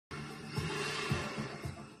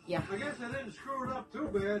Yeah. I guess I didn't screw it up too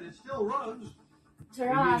bad. It still runs.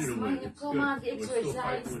 Trust It my it's command good. We're still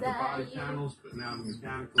fighting with the body exercise. panels, but now the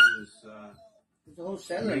mechanical is, There's a whole the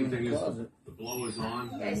setter main in thing the is closet. the blower's on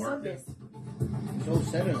Yeah, I and saw working. this. There's a whole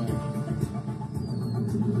setter in there.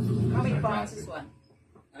 How many pounds is one?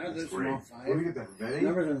 I don't know, That's great. small Where do five. you get that? Vetting?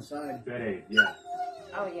 Numbers on the side. Bed aid, yeah.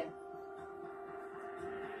 Oh, yeah.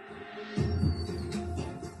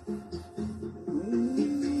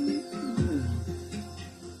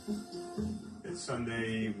 It's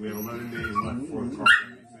Sunday. We have 11 days left for the car to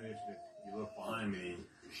be finished. If you look behind me,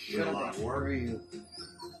 we have a lot of work. I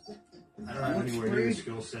don't have anywhere near the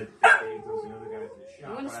skill set that Dave does and other guys in the shop, You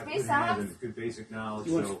want but I have space good hands out? and good basic knowledge,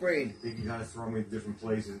 You want so sprayed? they can kind of throw me to different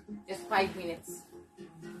places. Just 5 minutes.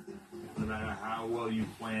 No matter how well you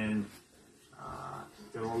plan,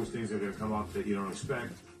 there are always things that are going to come up that you don't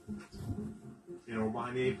expect. You know, we're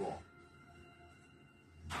behind the 8 ball.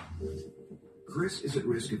 Chris is at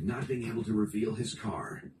risk of not being able to reveal his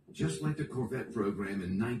car, just like the Corvette program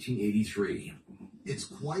in 1983. It's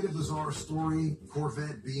quite a bizarre story,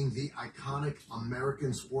 Corvette being the iconic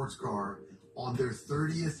American sports car on their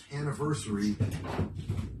 30th anniversary,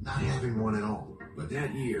 not having one at all. But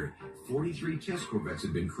that year, 43 test Corvettes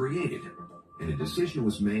had been created, and a decision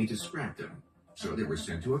was made to scrap them, so they were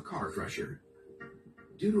sent to a car crusher.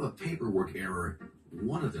 Due to a paperwork error,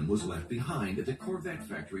 one of them was left behind at the Corvette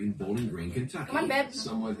factory in Bowling Green, Kentucky. Come on, babe.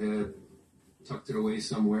 Someone had tucked it away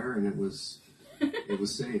somewhere, and it was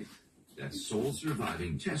safe. That sole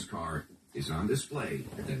surviving test car is on display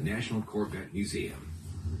at the National Corvette Museum.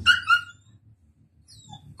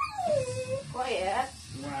 Quiet.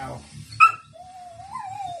 Wow.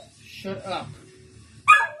 Shut up.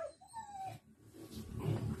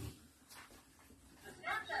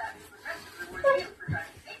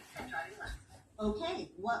 Okay,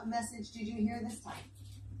 what message did you hear this time?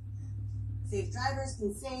 Safe drivers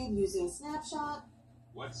can save using Snapshot.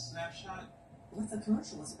 What's Snapshot? What's the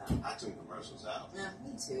commercial was about? I tune commercials out. Yeah,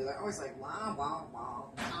 me too. They're always like, wow, wow,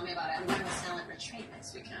 wow. Tell me about it. I'm going to Salad Retreat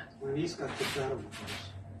next weekend. My niece got kicked out of the place.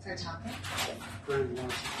 For talking? Friend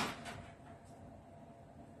wants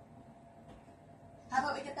How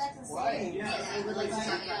about we get back to the Why? savings? Yeah, I would like to talk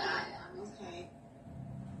about that. Okay.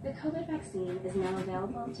 The COVID vaccine is now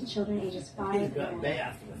available to children ages 5 He's and got older. bay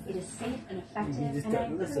after the It is safe and You effective, just and I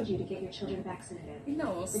don't encourage listen. you to get your children vaccinated. He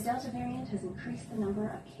knows. The Delta variant has increased the number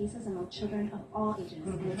of cases among children of all ages,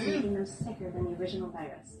 and it's making them sicker than the original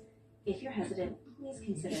virus. If you're hesitant, please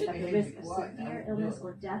consider that the risk of severe illness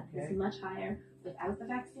or death is much higher without the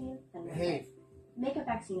vaccine than with it. Make a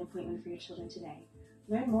vaccine appointment for your children today.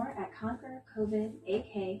 Learn more at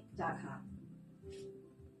conquercovidak.com.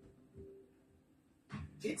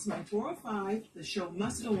 It's my 405. The show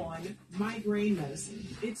must go on. Migraine medicine.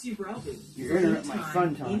 It's Ubrelvy. You're interrupting my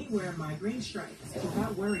fun time. Anywhere migraine strikes,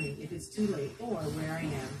 without worrying if it's too late or where I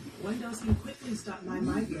am. One dose can quickly stop my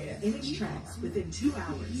migraine in its tracks within 2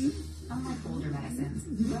 hours. Unlike older medicines,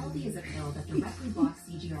 Ubrelvy is a pill that directly blocks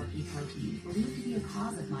CGRP protein, believed to be a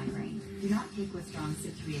cause of migraine. Do not take with strong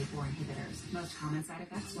CYP3A4 inhibitors. Most common side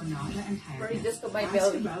effects were nausea and tiredness. Just to my Ask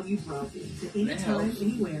belly. about Ubrelvy. Anytime,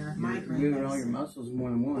 anywhere, migraine Moving all your medicine. muscles more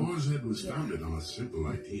than once. Orzed was founded on a simple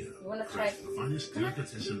idea. You want to try? The finest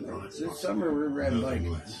delicatessen products This possible. summer we're riding bike.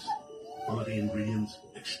 Nothing less. Quality ingredients, We're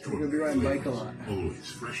gonna be extraordinary riding bike a flavors, lot.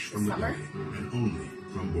 always fresh from the Summer? belly, and only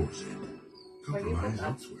from Orzed. Compromise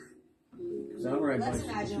elsewhere. Because I'll ride Let's bikes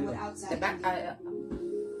imagine too. what The outside. back, the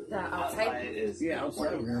outside. Yeah,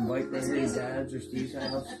 outside we're gonna bike right here at Dad's or Steve's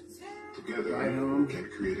house. Together, Ride home. we can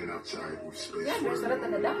create an outside with space Yeah, for there's a lot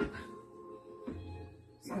everyone. of the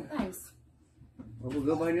sometimes. Well, we'll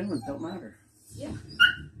go by noon. It don't matter. Yeah.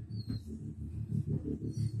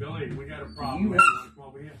 Billy, we got a problem. You You want to come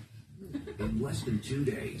over here? In less than 2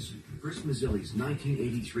 days, Chris Mazzilli's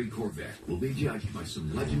 1983 Corvette will be judged by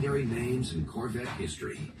some legendary names in Corvette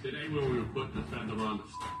history. Today when we were putting the fender on,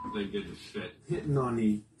 they didn't fit. hitting on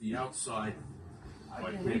the outside. So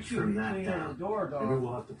I can't trim that down. Maybe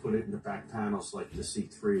we'll have to put it in the back panels like the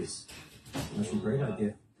C3s. That's a great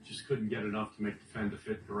idea. Just couldn't get enough to make the fender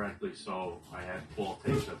fit correctly, so I had Paul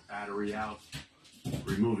take the battery out,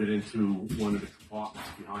 remove it into one of the compartments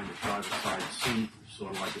behind the driver's side seat,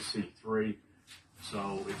 sort of like a C3.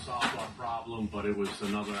 So it solved our problem, but it was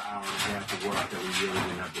another hour and a half of work that we really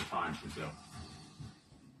didn't have the time to do.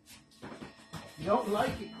 You don't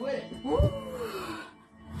like it, quit it. All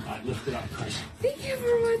right, lift it up, Chris. Thank you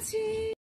for watching.